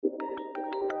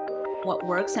what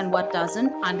works and what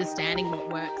doesn't, understanding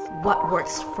what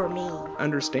works for me,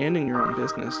 understanding your own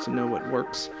business to know what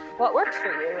works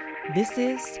for you. This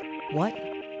is What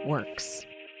Works.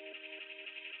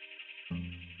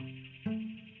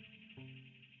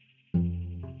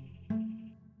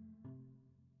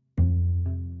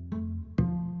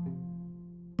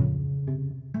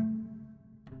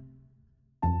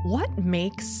 What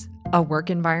makes a work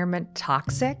environment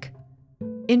toxic?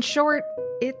 In short,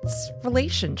 it's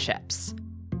relationships.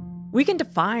 We can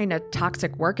define a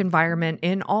toxic work environment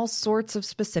in all sorts of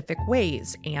specific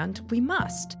ways, and we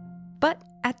must. But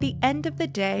at the end of the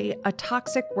day, a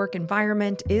toxic work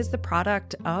environment is the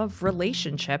product of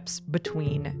relationships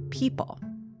between people.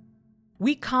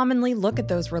 We commonly look at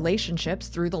those relationships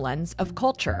through the lens of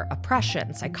culture,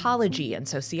 oppression, psychology, and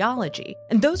sociology.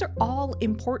 And those are all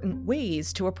important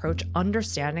ways to approach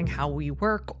understanding how we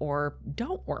work or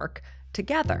don't work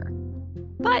together.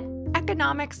 But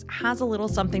economics has a little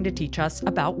something to teach us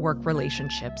about work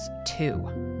relationships, too.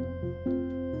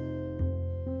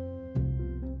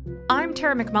 I'm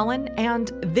Tara McMullen,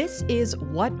 and this is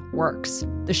What Works,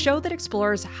 the show that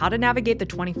explores how to navigate the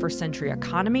 21st century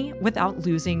economy without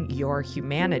losing your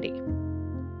humanity.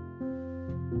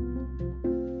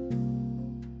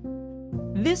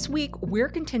 This week, we're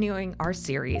continuing our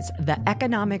series, The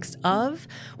Economics of,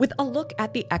 with a look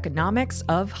at the economics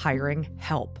of hiring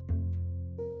help.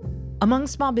 Among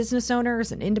small business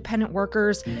owners and independent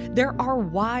workers, there are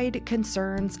wide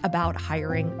concerns about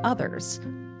hiring others.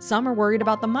 Some are worried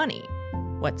about the money,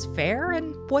 what's fair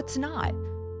and what's not,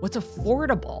 what's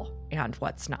affordable and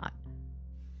what's not.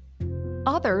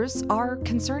 Others are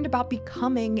concerned about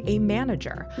becoming a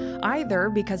manager, either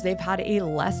because they've had a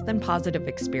less than positive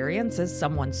experience as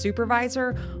someone's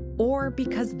supervisor or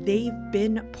because they've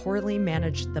been poorly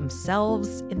managed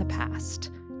themselves in the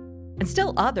past. And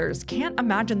still others can't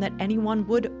imagine that anyone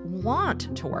would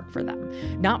want to work for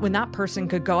them, not when that person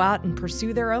could go out and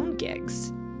pursue their own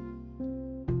gigs.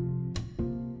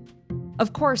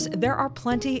 Of course, there are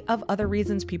plenty of other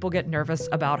reasons people get nervous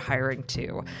about hiring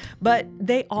too, but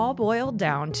they all boil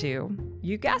down to,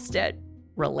 you guessed it,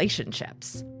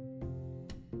 relationships.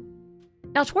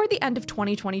 Now, toward the end of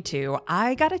 2022,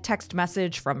 I got a text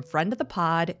message from friend of the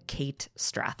pod, Kate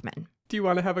Strathman. Do you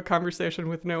want to have a conversation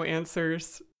with no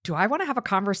answers? Do I want to have a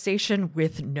conversation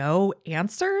with no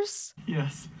answers?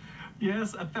 Yes.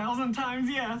 Yes, 1,000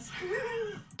 times yes.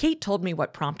 Kate told me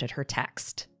what prompted her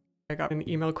text. I got an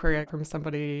email query from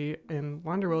somebody in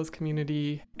Wanderwell's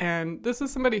community, and this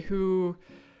is somebody who,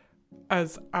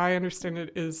 as I understand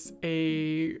it, is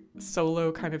a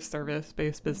solo kind of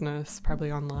service-based business, probably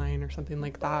online or something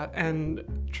like that,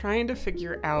 and trying to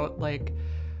figure out, like,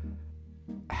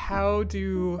 how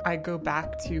do I go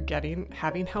back to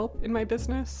having help in my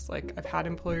business? Like, I've had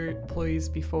employees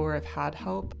before, I've had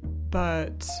help,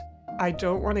 but I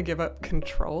don't want to give up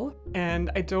control, and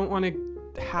I don't want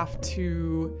to have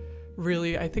to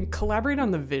really, I think, collaborate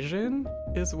on the vision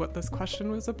is what this question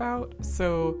was about.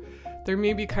 So there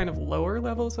may be kind of lower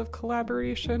levels of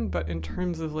collaboration, but in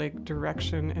terms of like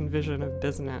direction and vision of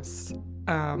business,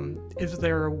 is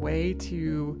there a way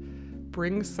to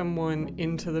bring someone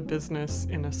into the business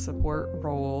in a support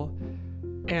role?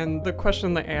 And the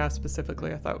question that I asked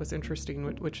specifically I thought was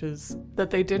interesting, which is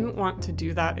that they didn't want to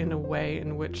do that in a way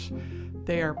in which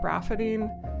they are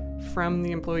profiting from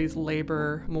the employee's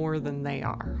labor more than they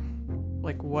are.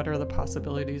 Like, what are the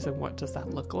possibilities and what does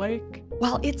that look like?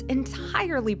 Well, it's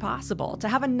entirely possible to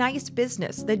have a nice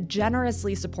business that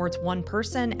generously supports one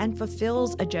person and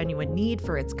fulfills a genuine need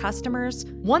for its customers.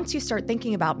 Once you start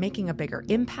thinking about making a bigger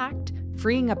impact,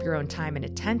 freeing up your own time and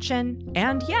attention,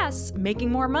 and yes,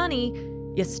 making more money,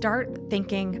 you start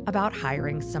thinking about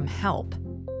hiring some help.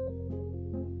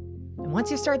 And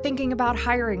once you start thinking about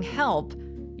hiring help,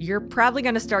 you're probably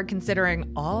going to start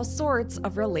considering all sorts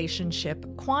of relationship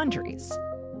quandaries.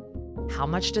 How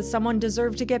much does someone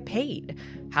deserve to get paid?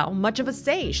 How much of a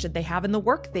say should they have in the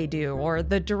work they do or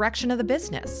the direction of the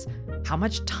business? How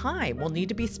much time will need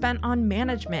to be spent on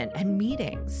management and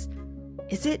meetings?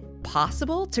 Is it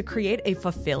possible to create a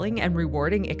fulfilling and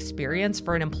rewarding experience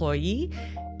for an employee,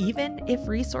 even if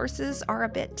resources are a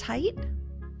bit tight?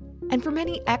 And for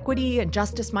many equity and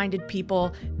justice-minded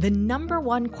people, the number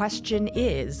one question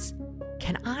is,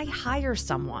 can I hire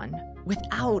someone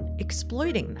without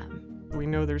exploiting them? We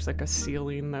know there's like a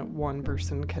ceiling that one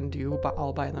person can do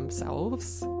all by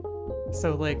themselves.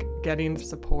 So like getting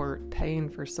support, paying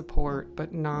for support,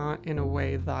 but not in a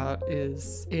way that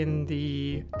is in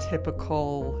the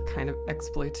typical kind of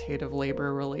exploitative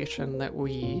labor relation that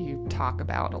we talk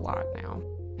about a lot now.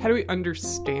 how do we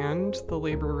understand the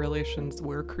labor relations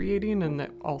we're creating and that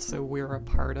also we're a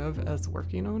part of as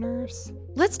working owners?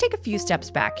 Let's take a few steps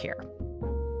back here.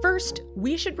 First,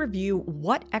 we should review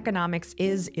what economics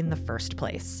is in the first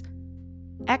place.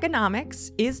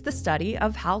 Economics is the study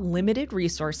of how limited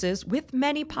resources with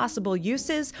many possible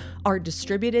uses are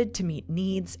distributed to meet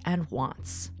needs and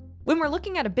wants. When we're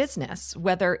looking at a business,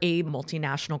 whether a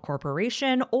multinational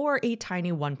corporation or a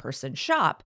tiny one-person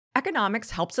shop,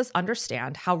 economics helps us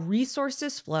understand how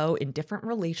resources flow in different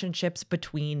relationships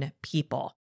between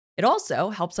people. It also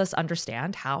helps us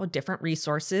understand how different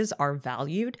resources are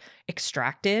valued,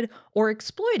 extracted, or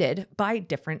exploited by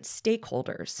different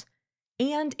stakeholders.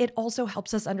 And it also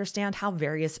helps us understand how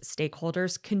various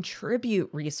stakeholders contribute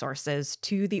resources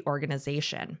to the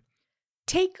organization.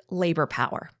 Take labor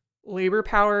power. Labor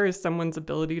power is someone's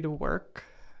ability to work,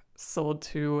 sold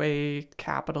to a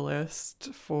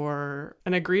capitalist for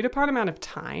an agreed upon amount of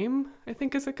time, I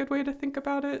think is a good way to think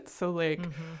about it. So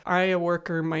I, a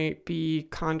worker, might be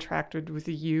contracted with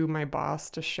you, my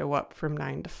boss, to show up from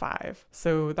 9 to 5.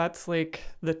 So that's like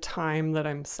the time that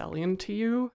I'm selling to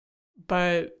you.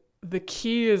 But the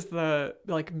key is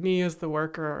me as the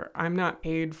worker, I'm not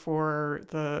paid for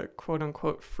the quote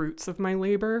unquote fruits of my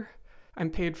labor.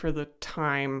 I'm paid for the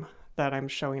time that I'm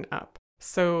showing up.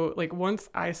 So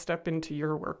once I step into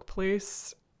your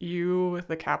workplace, you,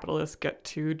 the capitalist, get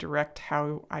to direct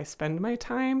how I spend my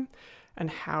time and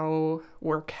how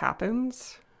work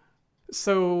happens.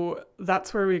 So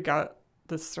that's where we got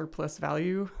the surplus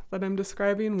value that I'm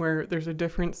describing, where there's a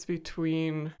difference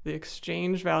between the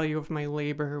exchange value of my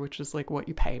labor, which is what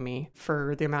you pay me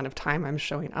for the amount of time I'm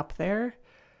showing up there,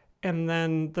 and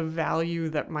then the value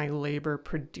that my labor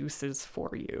produces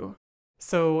for you.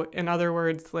 So in other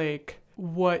words,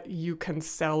 what you can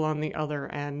sell on the other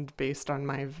end based on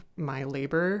my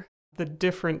labor, the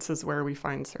difference is where we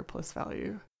find surplus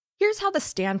value. Here's how the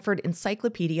Stanford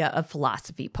Encyclopedia of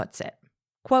Philosophy puts it.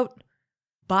 Quote,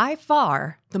 "By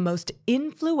far, the most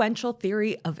influential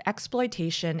theory of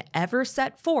exploitation ever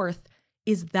set forth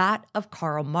is that of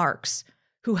Karl Marx,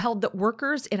 who held that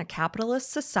workers in a capitalist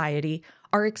society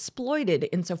are exploited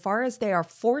insofar as they are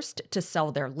forced to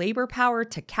sell their labor power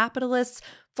to capitalists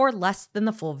for less than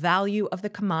the full value of the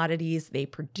commodities they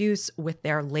produce with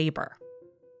their labor."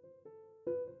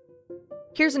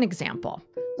 Here's an example.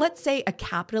 Let's say a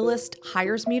capitalist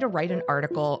hires me to write an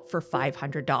article for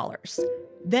 $500.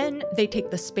 Then they take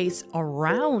the space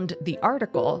around the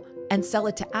article and sell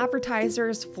it to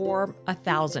advertisers for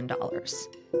 $1,000.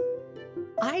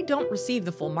 I don't receive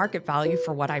the full market value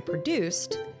for what I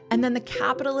produced, and then the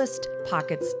capitalist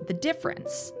pockets the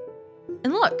difference.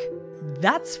 And look,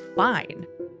 that's fine.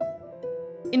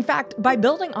 In fact, by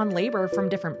building on labor from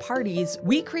different parties,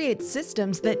 we create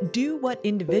systems that do what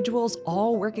individuals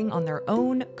all working on their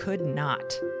own could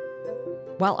not.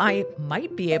 While I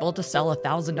might be able to sell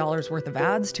 $1,000 worth of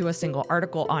ads to a single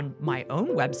article on my own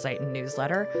website and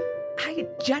newsletter, I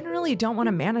generally don't want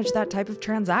to manage that type of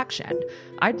transaction.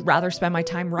 I'd rather spend my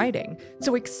time writing.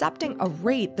 So accepting a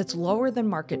rate that's lower than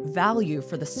market value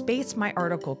for the space my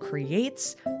article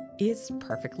creates is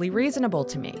perfectly reasonable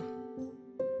to me.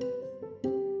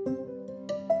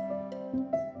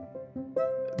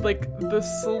 The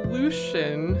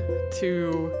solution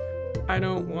to I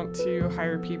don't want to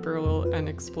hire people and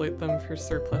exploit them for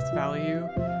surplus value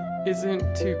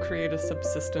isn't to create a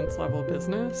subsistence level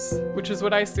business, which is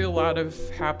what I see a lot of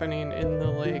happening in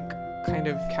the kind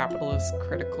of capitalist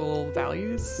critical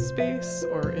values space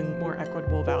or in more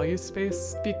equitable values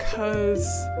space, because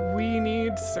we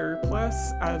need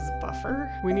surplus as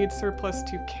buffer. We need surplus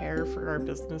to care for our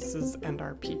businesses and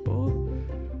our people.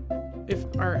 If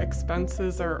our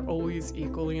expenses are always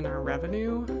equaling our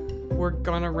revenue, we're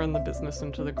gonna run the business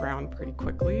into the ground pretty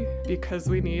quickly, because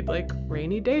we need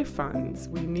rainy day funds.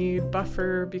 We need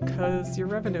buffer because your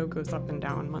revenue goes up and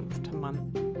down month to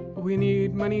month. We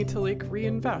need money to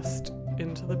reinvest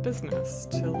into the business,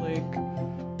 to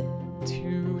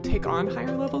take on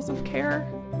higher levels of care.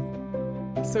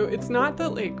 So it's not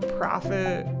that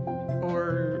profit,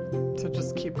 or to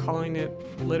just keep calling it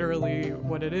literally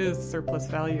what it is, surplus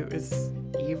value, is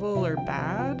evil or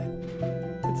bad.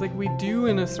 It's we do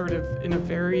in a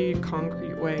very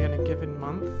concrete way in a given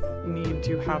month need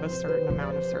to have a certain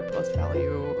amount of surplus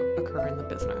value occur in the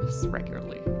business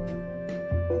regularly.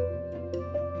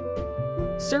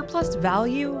 Surplus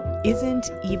value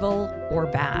isn't evil or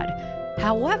bad.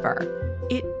 However,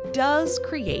 it does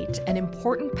create an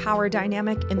important power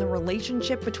dynamic in the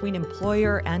relationship between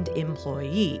employer and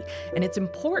employee, and it's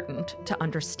important to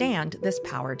understand this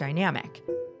power dynamic.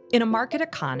 In a market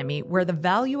economy where the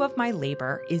value of my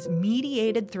labor is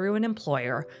mediated through an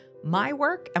employer, My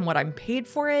work and what I'm paid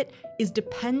for it is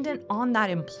dependent on that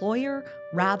employer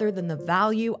rather than the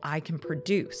value I can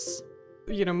produce.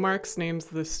 Marx names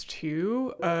this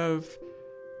too, of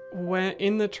when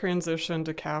in the transition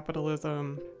to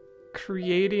capitalism,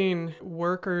 creating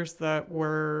workers that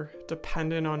were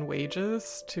dependent on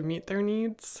wages to meet their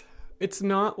needs. It's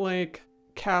not like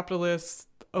capitalist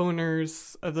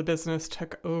owners of the business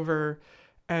took over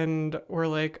and were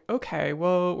like, okay,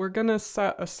 well, we're going to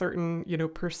set a certain,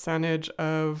 percentage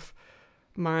of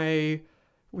my,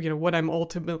 what I'm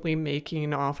ultimately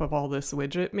making off of all this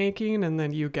widget making, and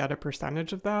then you get a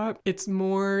percentage of that. It's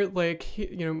more like,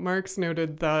 Marx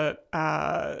noted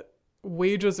that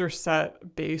wages are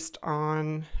set based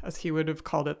on, as he would have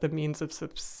called it, the means of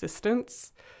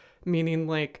subsistence, meaning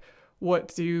like,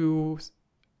 what do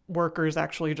workers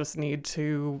actually just need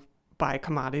to buy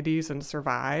commodities and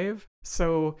survive?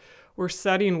 So we're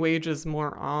setting wages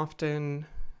more often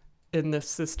in this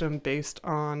system based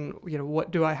on,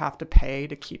 what do I have to pay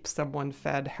to keep someone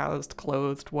fed, housed,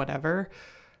 clothed, whatever.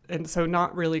 And so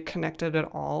not really connected at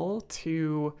all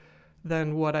to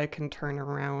then what I can turn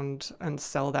around and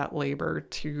sell that labor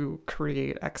to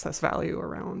create excess value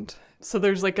around. So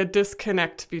there's like a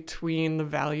disconnect between the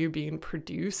value being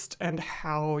produced and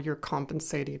how you're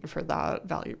compensating for that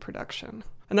value production.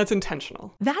 And that's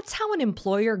intentional. That's how an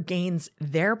employer gains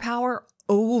their power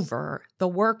over the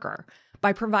worker.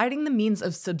 By providing the means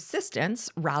of subsistence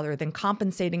rather than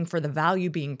compensating for the value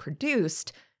being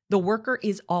produced, the worker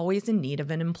is always in need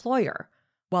of an employer,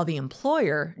 while the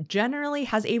employer generally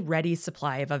has a ready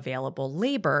supply of available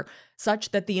labor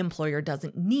such that the employer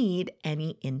doesn't need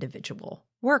any individual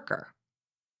worker.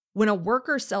 When a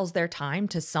worker sells their time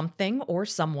to something or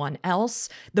someone else,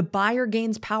 the buyer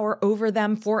gains power over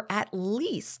them for at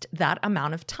least that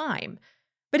amount of time.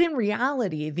 But in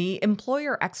reality, the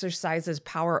employer exercises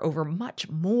power over much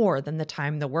more than the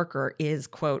time the worker is,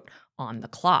 quote, on the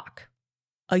clock.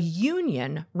 A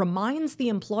union reminds the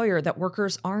employer that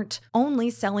workers aren't only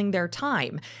selling their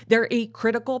time. They're a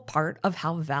critical part of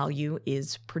how value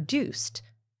is produced.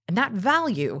 And that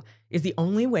value is the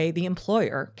only way the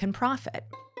employer can profit.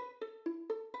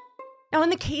 Now, in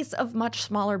the case of much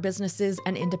smaller businesses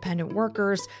and independent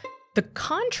workers, the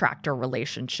contractor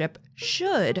relationship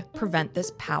should prevent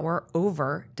this power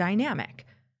over dynamic.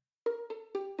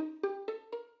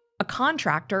 A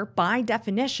contractor, by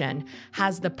definition,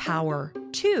 has the power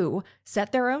to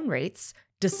set their own rates,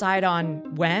 decide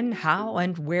on when, how,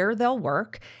 and where they'll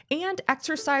work, and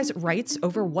exercise rights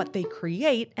over what they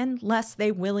create unless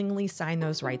they willingly sign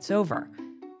those rights over.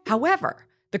 However,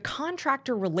 the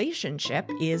contractor relationship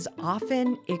is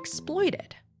often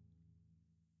exploited.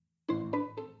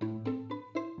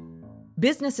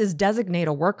 Businesses designate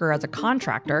a worker as a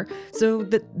contractor so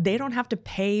that they don't have to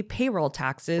pay payroll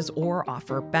taxes or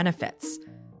offer benefits.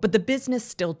 But the business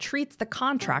still treats the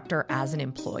contractor as an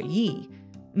employee.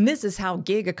 And this is how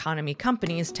gig economy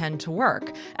companies tend to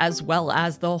work, as well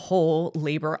as the whole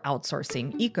labor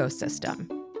outsourcing ecosystem.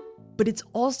 But it's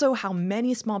also how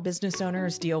many small business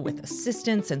owners deal with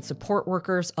assistants and support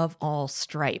workers of all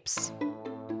stripes.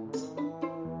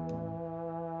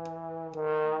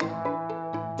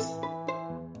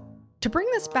 To bring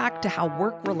this back to how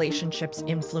work relationships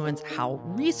influence how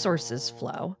resources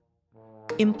flow,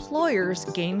 employers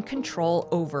gain control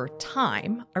over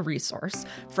time, a resource,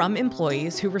 from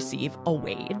employees who receive a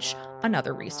wage,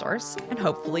 another resource, and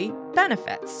hopefully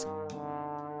benefits.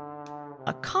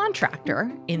 A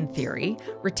contractor, in theory,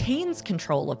 retains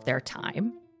control of their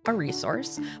time, a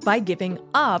resource, by giving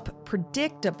up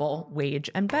predictable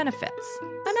wage and benefits,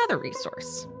 another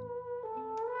resource.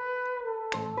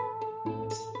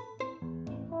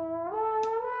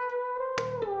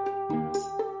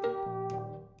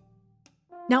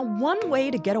 Now, one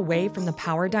way to get away from the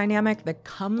power dynamic that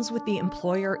comes with the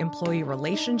employer-employee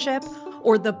relationship,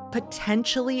 or the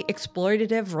potentially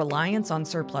exploitative reliance on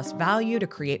surplus value to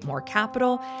create more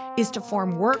capital, is to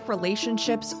form work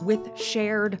relationships with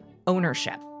shared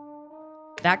ownership.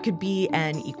 That could be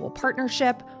an equal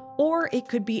partnership, or it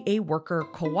could be a worker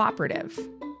cooperative.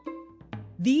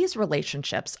 These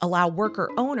relationships allow worker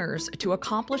owners to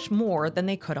accomplish more than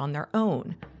they could on their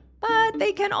own. But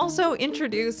they can also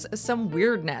introduce some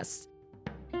weirdness.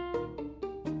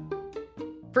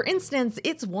 For instance,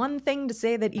 it's one thing to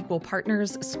say that equal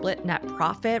partners split net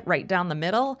profit right down the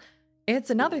middle.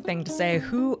 It's another thing to say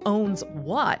who owns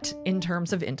what in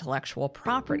terms of intellectual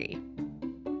property.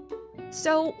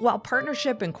 So while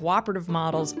partnership and cooperative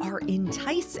models are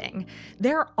enticing,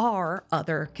 there are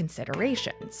other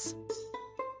considerations.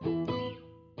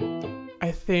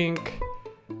 I think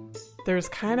there's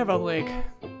kind of a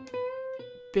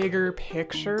bigger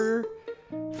picture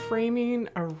framing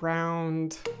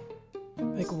around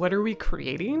like, what are we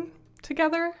creating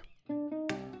together?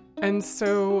 And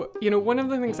so, one of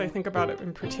the things I think about it,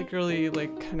 and particularly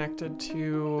like connected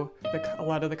to a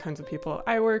lot of the kinds of people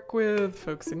I work with,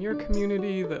 folks in your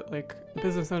community, that like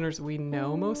business owners we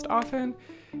know most often,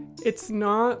 it's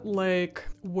not like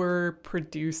we're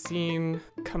producing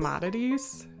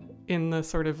commodities in the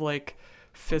sort of like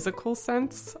physical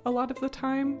sense a lot of the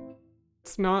time.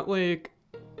 It's not like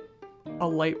a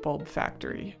light bulb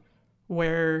factory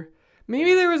where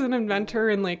maybe there was an inventor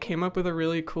and like came up with a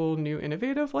really cool new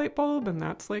innovative light bulb and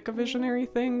that's like a visionary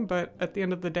thing. But at the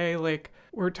end of the day, like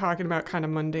we're talking about kind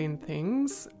of mundane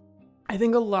things. I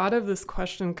think a lot of this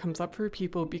question comes up for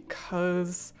people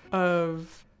because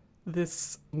of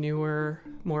this newer,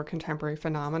 more contemporary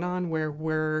phenomenon where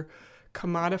we're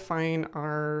commodifying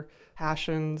our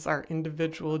passions, our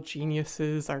individual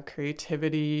geniuses, our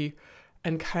creativity,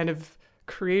 and kind of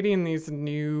creating these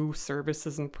new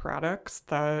services and products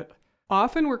that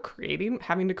often we're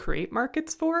having to create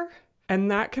markets for. And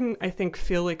that can, I think,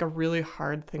 feel like a really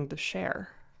hard thing to share.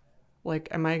 Like,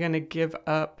 am I going to give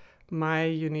up my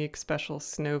unique, special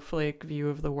snowflake view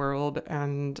of the world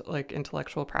and like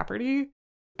intellectual property?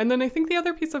 And then I think the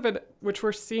other piece of it, which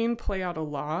we're seeing play out a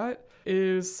lot,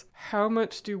 is how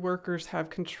much do workers have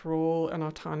control and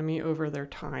autonomy over their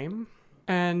time?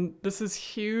 And this is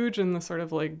huge in the sort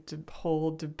of like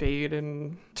whole debate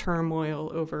and turmoil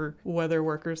over whether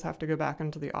workers have to go back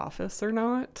into the office or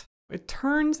not. It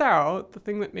turns out the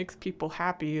thing that makes people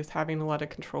happy is having a lot of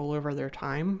control over their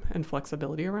time and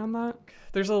flexibility around that.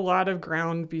 There's a lot of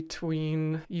ground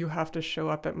between you have to show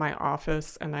up at my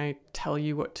office and I tell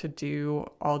you what to do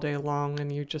all day long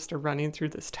and you just are running through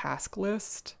this task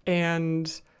list,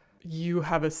 and you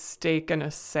have a stake and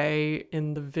a say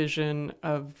in the vision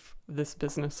of this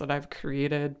business that I've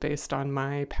created based on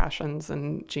my passions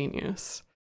and genius.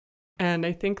 And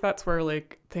I think that's where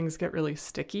like things get really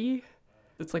sticky.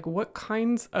 It's like, what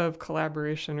kinds of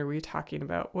collaboration are we talking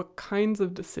about? What kinds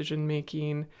of decision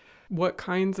making? What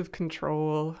kinds of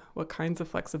control? What kinds of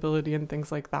flexibility and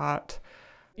things like that?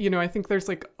 I think there's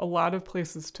like a lot of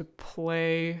places to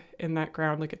play in that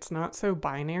ground. Like, it's not so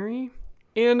binary.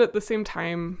 And at the same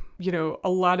time, a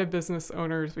lot of business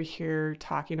owners we hear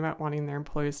talking about wanting their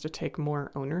employees to take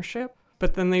more ownership,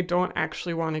 but then they don't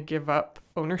actually want to give up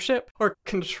ownership or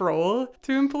control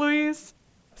to employees.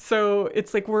 So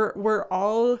it's like we're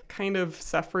all kind of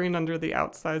suffering under the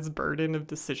outsized burden of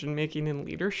decision making and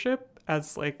leadership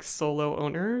as like solo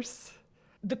owners.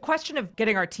 The question of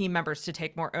getting our team members to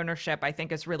take more ownership, I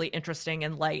think, is really interesting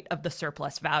in light of the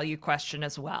surplus value question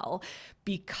as well,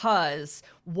 because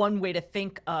one way to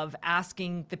think of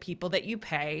asking the people that you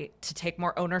pay to take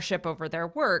more ownership over their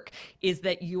work is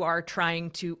that you are trying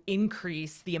to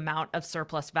increase the amount of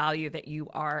surplus value that you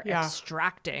are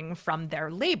extracting from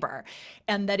their labor.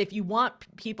 And that if you want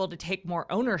people to take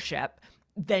more ownership,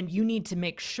 then you need to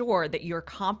make sure that you're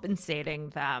compensating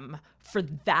them for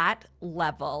that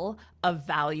level of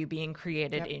value being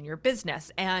created in your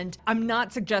business. And I'm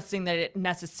not suggesting that it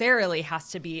necessarily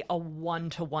has to be a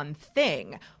one-to-one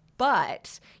thing.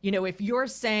 But, if you're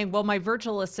saying, well, my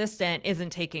virtual assistant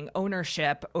isn't taking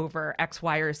ownership over X,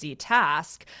 Y, or Z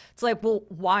task, it's like, well,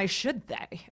 why should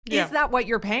they? Yeah. Is that what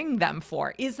you're paying them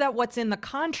for? Is that what's in the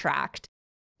contract?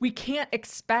 We can't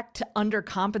expect to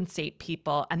undercompensate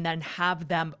people and then have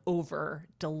them over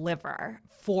deliver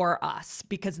for us,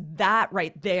 because that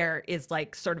right there is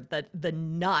like sort of the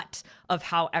nut of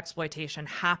how exploitation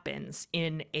happens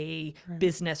in a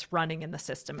business running in the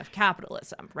system of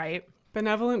capitalism, right?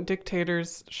 Benevolent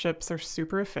dictatorships are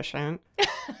super efficient.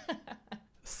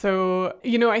 So,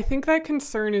 I think that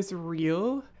concern is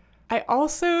real. I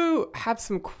also have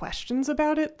some questions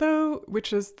about it, though,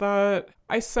 which is that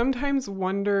I sometimes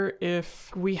wonder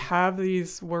if we have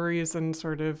these worries and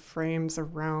sort of frames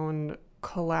around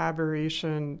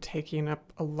collaboration taking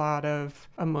up a lot of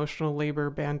emotional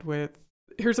labor bandwidth.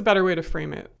 Here's a better way to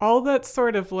frame it. All that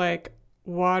sort of like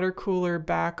water cooler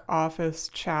back office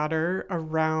chatter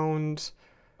around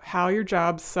how your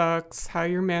job sucks, how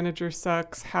your manager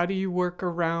sucks, how do you work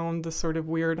around the sort of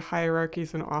weird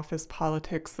hierarchies and office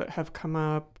politics that have come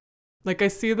up. Like, I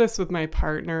see this with my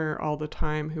partner all the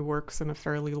time who works in a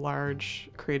fairly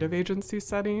large creative agency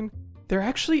setting. There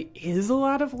actually is a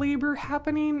lot of labor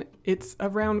happening. It's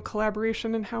around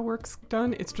collaboration and how work's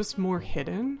done. It's just more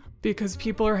hidden because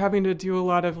people are having to do a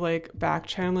lot of like back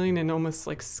channeling and almost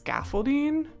like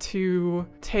scaffolding to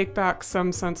take back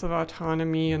some sense of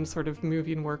autonomy and sort of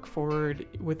moving work forward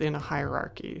within a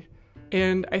hierarchy.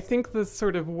 And I think the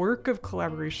sort of work of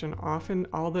collaboration, often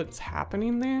all that's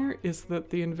happening there is that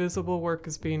the invisible work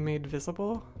is being made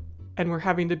visible. And we're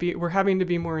having to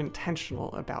be more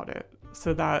intentional about it.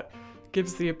 So that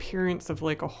gives the appearance of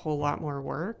like a whole lot more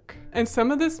work. And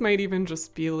some of this might even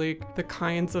just be like the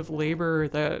kinds of labor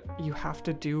that you have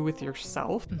to do with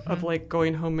yourself, of like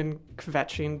going home and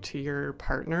kvetching to your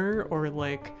partner or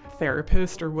like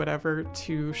therapist or whatever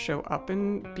to show up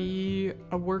and be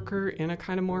a worker in a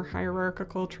kind of more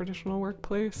hierarchical traditional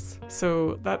workplace.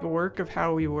 So that work of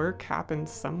how we work happens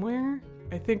somewhere.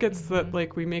 I think it's that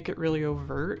like we make it really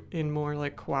overt in more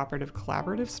like cooperative,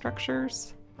 collaborative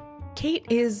structures. Kate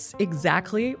is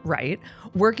exactly right.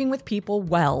 Working with people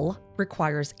well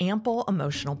requires ample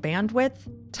emotional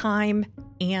bandwidth, time,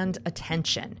 and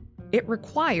attention. It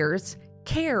requires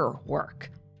care work.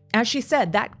 As she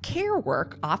said, that care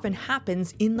work often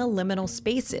happens in the liminal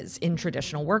spaces in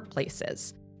traditional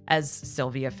workplaces. As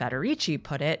Sylvia Federici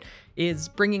put it, is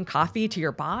bringing coffee to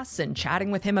your boss and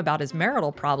chatting with him about his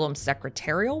marital problems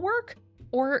secretarial work?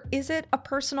 Or is it a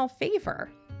personal favor?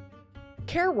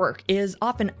 Care work is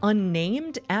often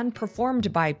unnamed and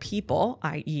performed by people,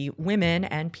 i.e. women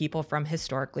and people from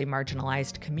historically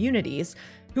marginalized communities,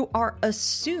 who are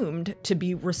assumed to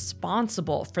be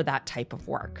responsible for that type of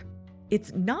work.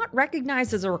 It's not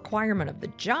recognized as a requirement of the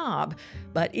job,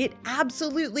 but it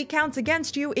absolutely counts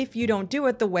against you if you don't do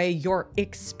it the way you're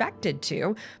expected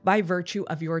to by virtue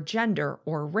of your gender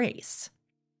or race.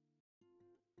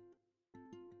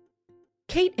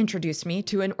 Kate introduced me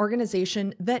to an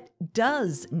organization that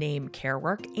does name care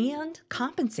work and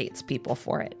compensates people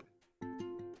for it.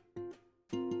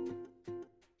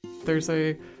 There's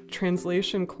a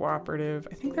translation cooperative,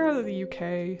 I think they're out of the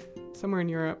UK, somewhere in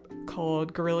Europe,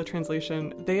 called Gorilla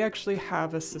Translation. They actually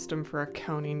have a system for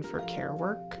accounting for care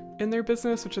work in their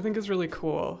business, which I think is really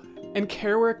cool. And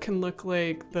care work can look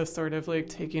like the sort of like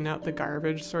taking out the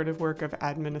garbage sort of work of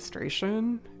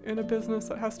administration in a business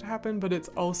that has to happen, but it's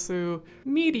also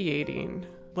mediating,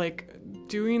 like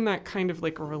doing that kind of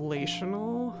like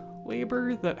relational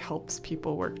labor that helps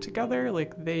people work together.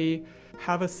 Like they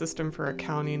have a system for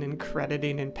accounting and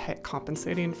crediting and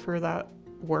compensating for that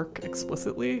work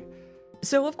explicitly.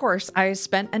 So, of course, I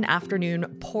spent an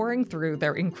afternoon pouring through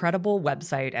their incredible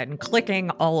website and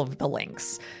clicking all of the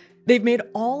links. They've made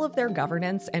all of their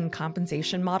governance and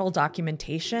compensation model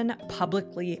documentation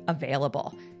publicly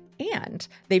available. And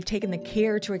they've taken the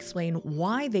care to explain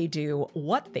why they do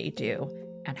what they do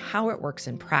and how it works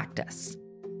in practice.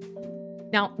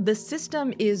 Now, the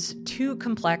system is too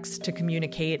complex to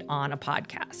communicate on a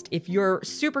podcast. If you're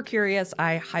super curious,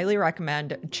 I highly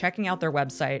recommend checking out their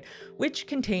website, which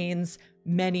contains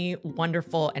many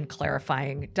wonderful and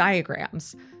clarifying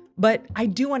diagrams. But I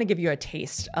do want to give you a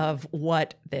taste of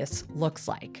what this looks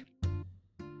like.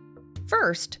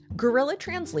 First, Gorilla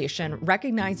Translation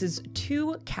recognizes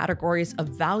two categories of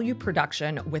value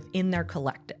production within their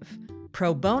collective: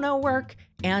 pro bono work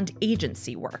and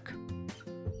agency work.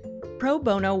 Pro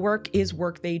bono work is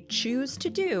work they choose to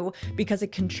do because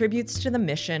it contributes to the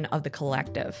mission of the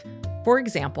collective. For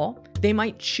example, they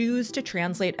might choose to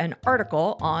translate an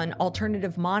article on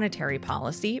alternative monetary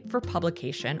policy for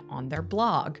publication on their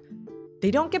blog.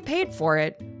 They don't get paid for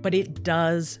it, but it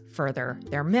does further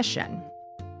their mission.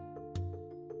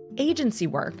 Agency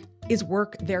work is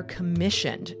work they're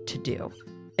commissioned to do.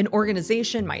 An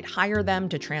organization might hire them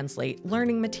to translate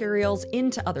learning materials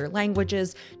into other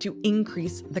languages to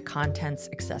increase the content's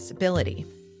accessibility.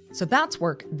 So that's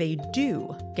work they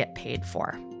do get paid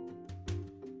for.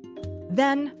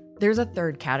 Then there's a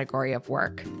third category of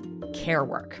work: care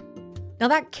work. Now,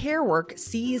 that care work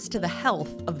sees to the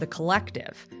health of the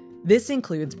collective. This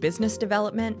includes business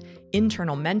development,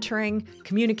 internal mentoring,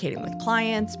 communicating with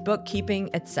clients, bookkeeping,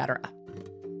 etc.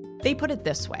 They put it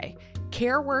this way: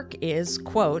 care work is,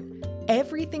 quote,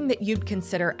 everything that you'd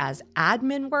consider as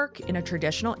admin work in a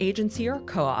traditional agency or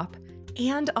co-op,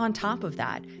 and on top of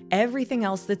that, everything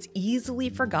else that's easily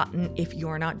forgotten if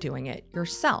you're not doing it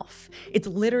yourself. It's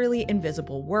literally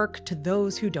invisible work to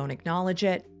those who don't acknowledge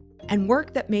it, and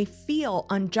work that may feel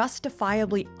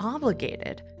unjustifiably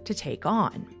obligated to take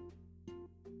on.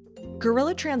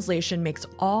 Gorilla Translation makes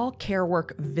all care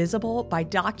work visible by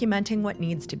documenting what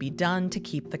needs to be done to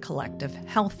keep the collective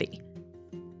healthy.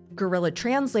 Gorilla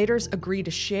translators agree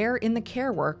to share in the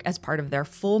care work as part of their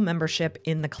full membership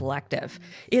in the collective.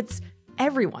 It's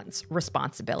everyone's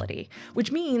responsibility,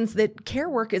 which means that care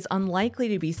work is unlikely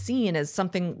to be seen as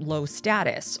something low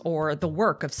status or the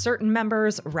work of certain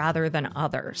members rather than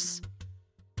others.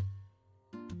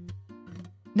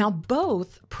 Now,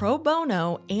 both pro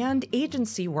bono and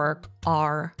agency work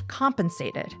are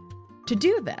compensated. To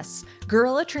do this,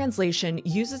 Gorilla Translation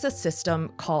uses a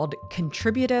system called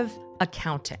contributive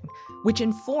accounting, which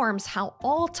informs how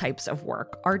all types of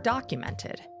work are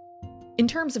documented. In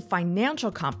terms of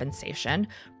financial compensation,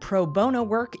 pro bono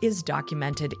work is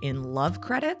documented in love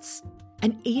credits,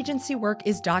 and agency work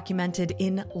is documented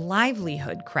in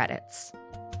livelihood credits.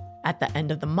 At the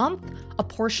end of the month, a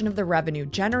portion of the revenue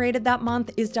generated that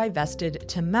month is divested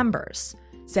to members.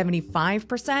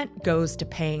 75% goes to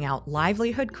paying out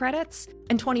livelihood credits,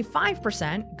 and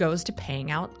 25% goes to paying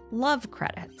out love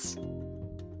credits.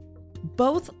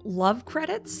 Both love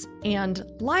credits and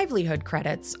livelihood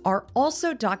credits are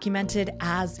also documented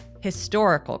as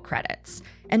historical credits,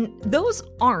 and those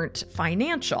aren't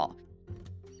financial.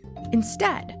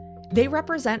 Instead, they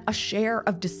represent a share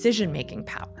of decision-making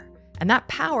power, and that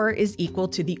power is equal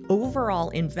to the overall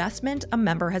investment a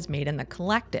member has made in the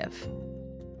collective.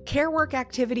 Care work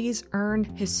activities earn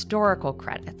historical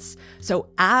credits. So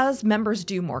as members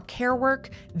do more care work,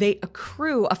 they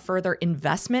accrue a further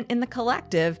investment in the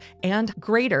collective and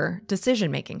greater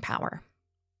decision-making power.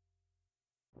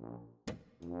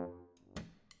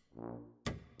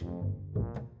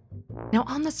 Now,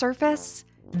 on the surface,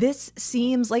 this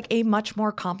seems like a much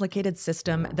more complicated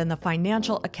system than the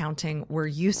financial accounting we're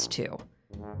used to.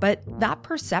 But that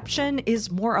perception is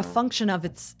more a function of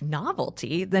its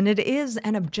novelty than it is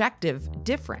an objective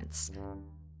difference.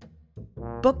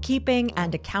 Bookkeeping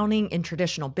and accounting in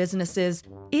traditional businesses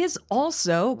is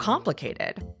also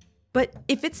complicated. But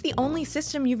if it's the only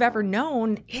system you've ever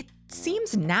known, it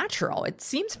seems natural. It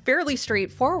seems fairly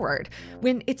straightforward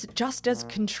when it's just as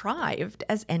contrived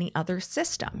as any other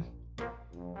system.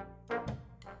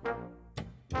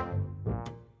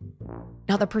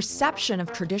 Now, the perception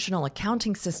of traditional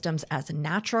accounting systems as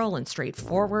natural and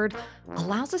straightforward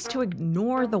allows us to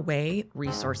ignore the way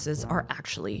resources are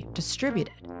actually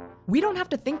distributed. We don't have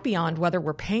to think beyond whether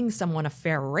we're paying someone a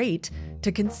fair rate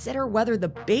to consider whether the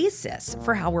basis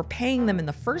for how we're paying them in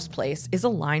the first place is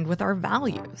aligned with our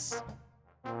values.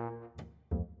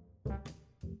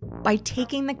 By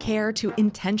taking the care to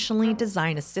intentionally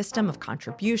design a system of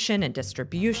contribution and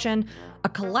distribution, a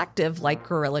collective like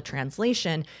Guerrilla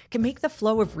Translation can make the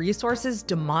flow of resources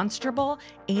demonstrable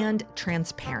and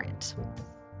transparent.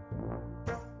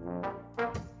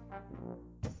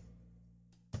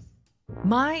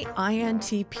 My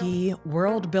INTP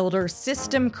world builder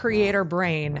system creator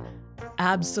brain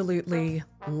absolutely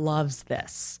loves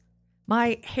this.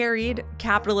 My harried,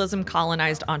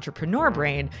 capitalism-colonized entrepreneur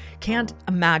brain can't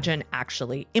imagine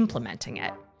actually implementing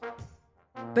it.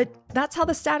 But that's how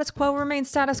the status quo remains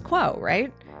status quo,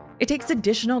 right? It takes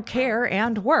additional care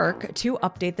and work to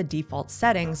update the default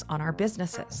settings on our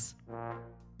businesses.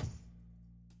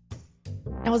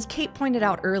 Now, as Kate pointed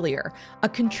out earlier, a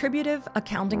contributive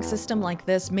accounting system like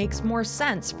this makes more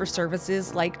sense for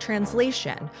services like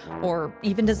translation, or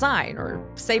even design, or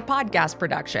say podcast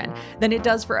production, than it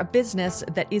does for a business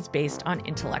that is based on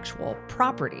intellectual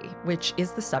property, which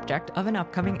is the subject of an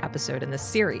upcoming episode in this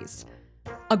series.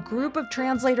 A group of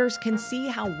translators can see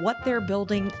how what they're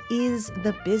building is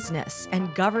the business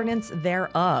and governance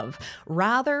thereof,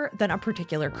 rather than a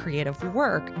particular creative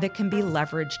work that can be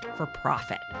leveraged for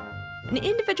profit. An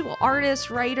individual artist,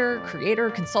 writer,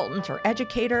 creator, consultant, or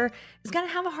educator is going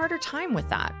to have a harder time with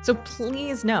that. So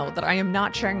please know that I am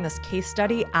not sharing this case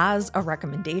study as a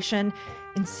recommendation.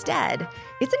 Instead,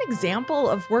 it's an example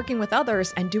of working with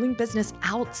others and doing business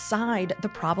outside the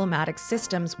problematic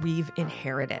systems we've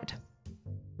inherited.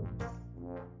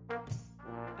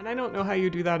 And I don't know how you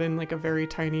do that in like a very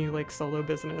tiny like solo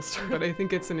business, but I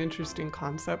think it's an interesting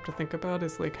concept to think about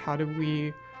is like, how do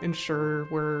we ensure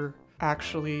we're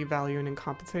actually valuing and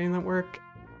compensating that work?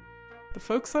 The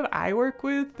folks that I work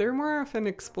with, they're more often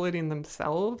exploiting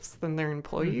themselves than their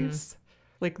employees.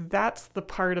 Like that's the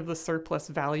part of the surplus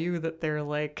value that they're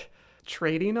like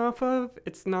trading off of.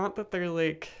 It's not that they're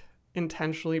like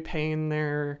intentionally paying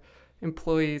their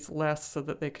employees less so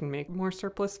that they can make more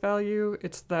surplus value.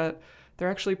 It's that they're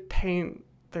actually paying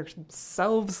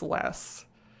themselves less,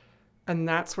 and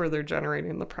that's where they're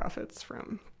generating the profits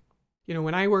from. You know,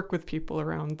 when I work with people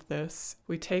around this,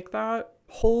 we take that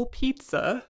whole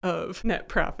pizza of net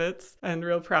profits and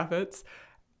real profits,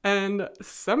 and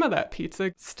some of that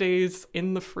pizza stays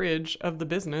in the fridge of the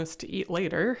business to eat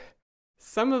later.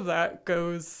 Some of that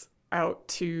goes out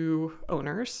to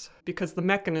owners because the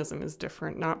mechanism is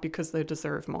different, not because they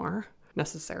deserve more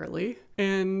necessarily.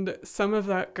 And some of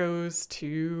that goes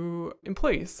to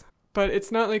employees. But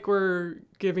it's not like we're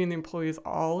giving the employees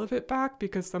all of it back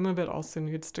because some of it also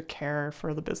needs to care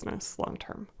for the business long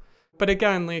term. But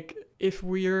again, like if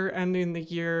we're ending the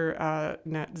year at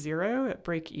net zero, at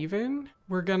break even,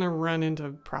 we're going to run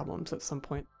into problems at some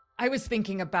point. I was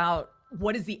thinking about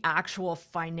what is the actual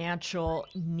financial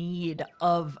need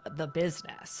of the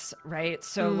business, right?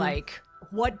 So like,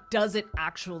 what does it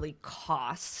actually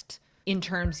cost in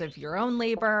terms of your own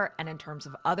labor and in terms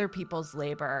of other people's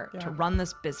labor to run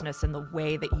this business in the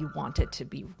way that you want it to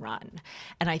be run.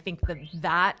 And I think that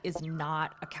that is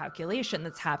not a calculation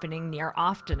that's happening near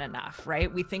often enough,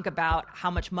 right? We think about how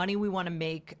much money we want to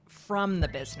make from the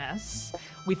business.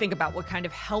 We think about what kind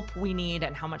of help we need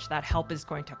and how much that help is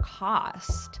going to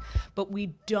cost. But we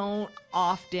don't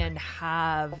often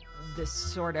have this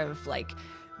sort of like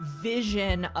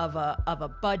vision of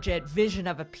a budget, vision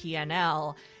of a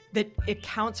P&L that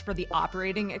accounts for the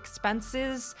operating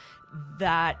expenses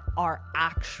that are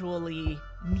actually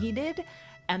needed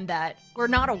and that we're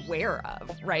not aware of,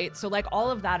 right? So like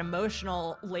all of that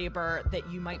emotional labor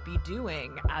that you might be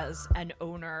doing as an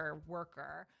owner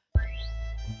worker.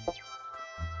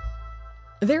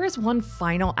 There is one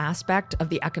final aspect of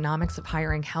the economics of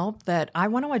hiring help that I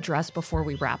want to address before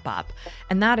we wrap up,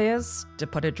 and that is, to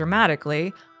put it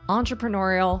dramatically,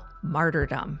 entrepreneurial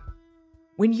martyrdom.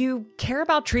 When you care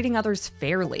about treating others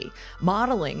fairly,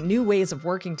 modeling new ways of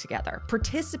working together,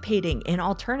 participating in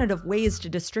alternative ways to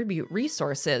distribute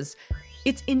resources,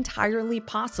 it's entirely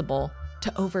possible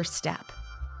to overstep.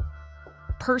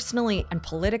 Personally and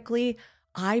politically,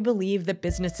 I believe that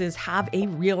businesses have a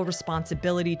real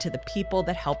responsibility to the people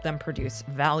that help them produce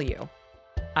value.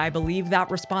 I believe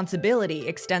that responsibility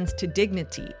extends to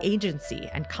dignity, agency,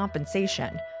 and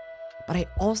compensation. But I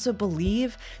also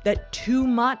believe that too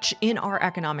much in our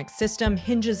economic system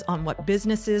hinges on what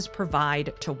businesses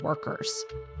provide to workers.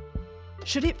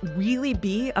 Should it really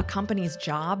be a company's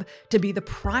job to be the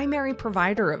primary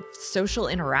provider of social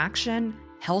interaction,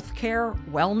 healthcare,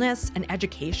 wellness, and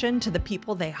education to the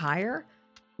people they hire?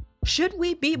 Should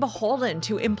we be beholden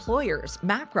to employers,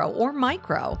 macro or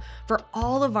micro, for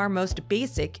all of our most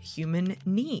basic human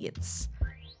needs?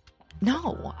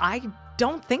 No, I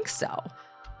don't think so.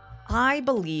 I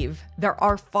believe there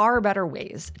are far better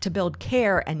ways to build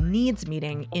care and needs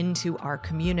meeting into our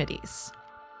communities.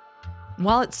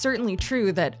 While it's certainly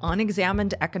true that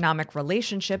unexamined economic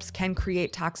relationships can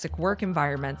create toxic work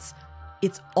environments,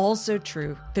 it's also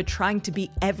true that trying to be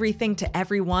everything to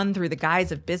everyone through the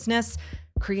guise of business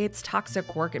creates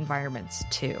toxic work environments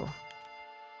too.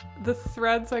 The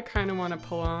threads I kind of want to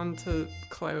pull on to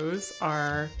close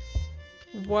are,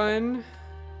 one,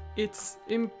 it's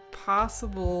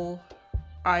impossible,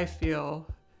 I feel,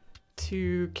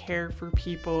 to care for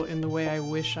people in the way I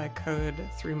wish I could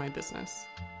through my business.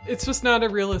 It's just not a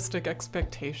realistic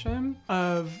expectation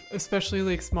of especially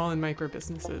like small and micro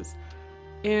businesses.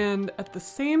 And at the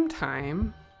same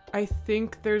time, I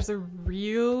think there's a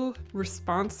real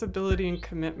responsibility and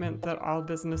commitment that all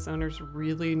business owners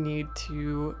really need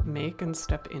to make and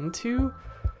step into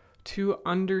to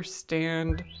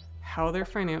understand how their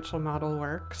financial model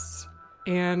works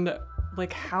and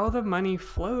like how the money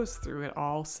flows through it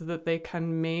all so that they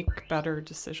can make better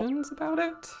decisions about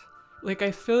it. Like,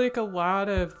 I feel like a lot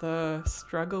of the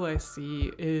struggle I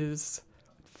see is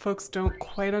folks don't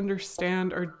quite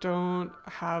understand or don't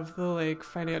have the like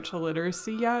financial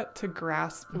literacy yet to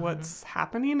grasp what's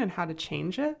happening and how to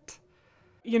change it.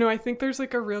 You know, I think there's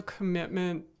like a real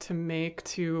commitment to make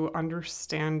to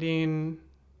understanding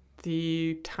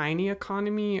the tiny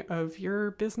economy of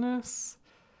your business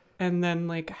and then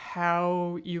like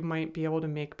how you might be able to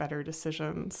make better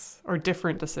decisions or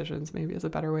different decisions, maybe is a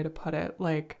better way to put it.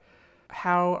 Like,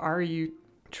 how are you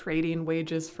trading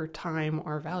wages for time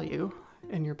or value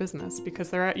in your business?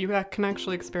 Because you can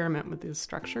actually experiment with these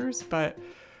structures, but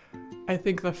I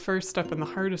think the first step and the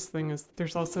hardest thing is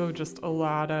there's also just a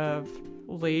lot of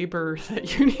labor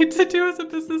that you need to do as a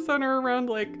business owner around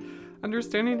like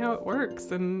understanding how it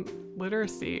works and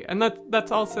literacy. And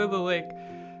that's also the like,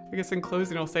 I guess in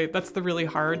closing I'll say that's the really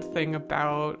hard thing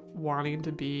about wanting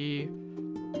to be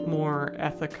more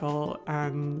ethical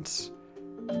and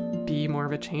be more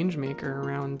of a change maker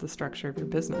around the structure of your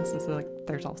business is like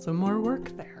there's also more work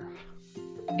there.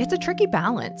 It's a tricky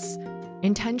balance.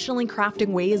 Intentionally crafting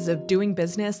ways of doing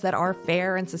business that are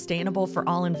fair and sustainable for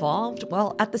all involved,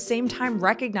 while at the same time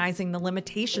recognizing the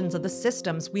limitations of the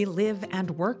systems we live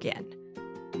and work in.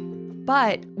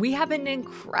 But we have an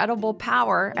incredible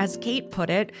power, as Kate put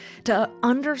it, to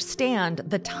understand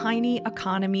the tiny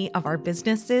economy of our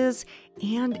businesses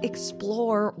and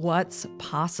explore what's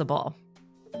possible.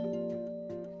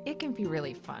 It can be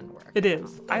really fun work. It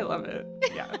is. I love it.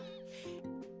 Yeah.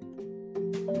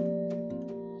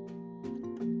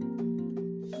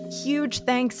 Huge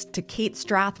thanks to Kate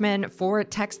Strathman for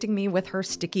texting me with her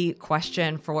sticky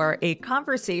question for a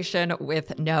conversation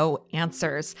with no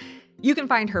answers. You can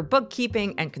find her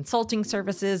bookkeeping and consulting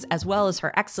services, as well as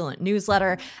her excellent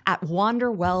newsletter, at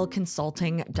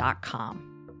wanderwellconsulting.com.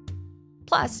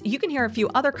 Plus, you can hear a few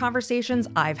other conversations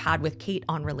I've had with Kate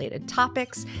on related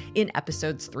topics in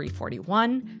episodes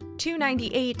 341,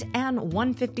 298, and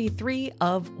 153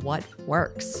 of What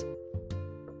Works.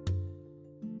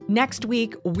 Next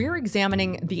week, we're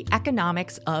examining the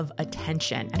economics of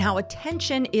attention and how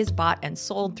attention is bought and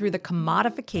sold through the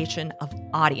commodification of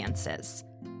audiences.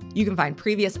 You can find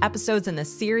previous episodes in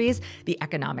this series, The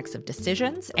Economics of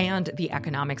Decisions and The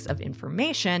Economics of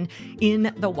Information,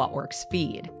 in the What Works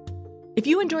feed. If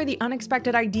you enjoy the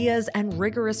unexpected ideas and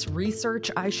rigorous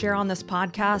research I share on this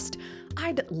podcast,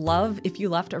 I'd love if you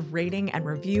left a rating and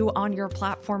review on your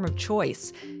platform of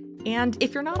choice. And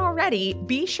if you're not already,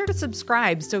 be sure to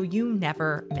subscribe so you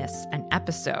never miss an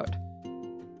episode.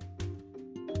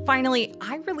 Finally,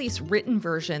 I release written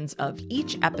versions of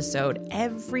each episode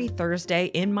every Thursday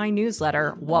in my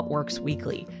newsletter, What Works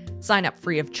Weekly. Sign up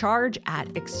free of charge at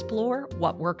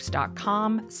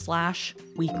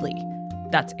explorewhatworks.com/weekly.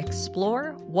 That's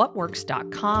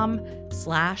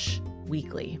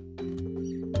explorewhatworks.com/weekly.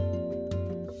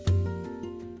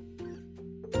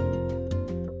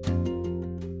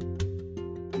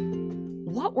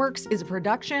 What Works is a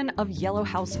production of Yellow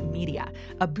House Media,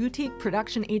 a boutique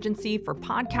production agency for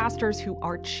podcasters who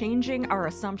are changing our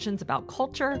assumptions about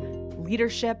culture,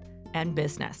 leadership, and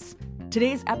business.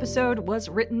 Today's episode was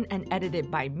written and edited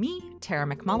by me, Tara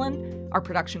McMullen. Our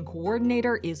production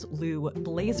coordinator is Lou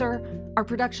Blazer. Our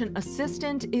production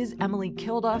assistant is Emily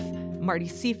Kilduff. Marty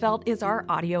Seafelt is our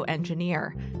audio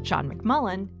engineer. Sean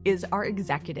McMullen is our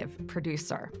executive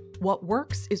producer. What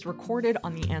Works is recorded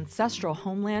on the ancestral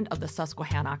homeland of the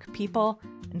Susquehannock people,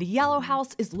 and the Yellow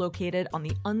House is located on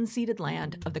the unceded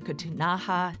land of the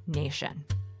Ktunaxa Nation.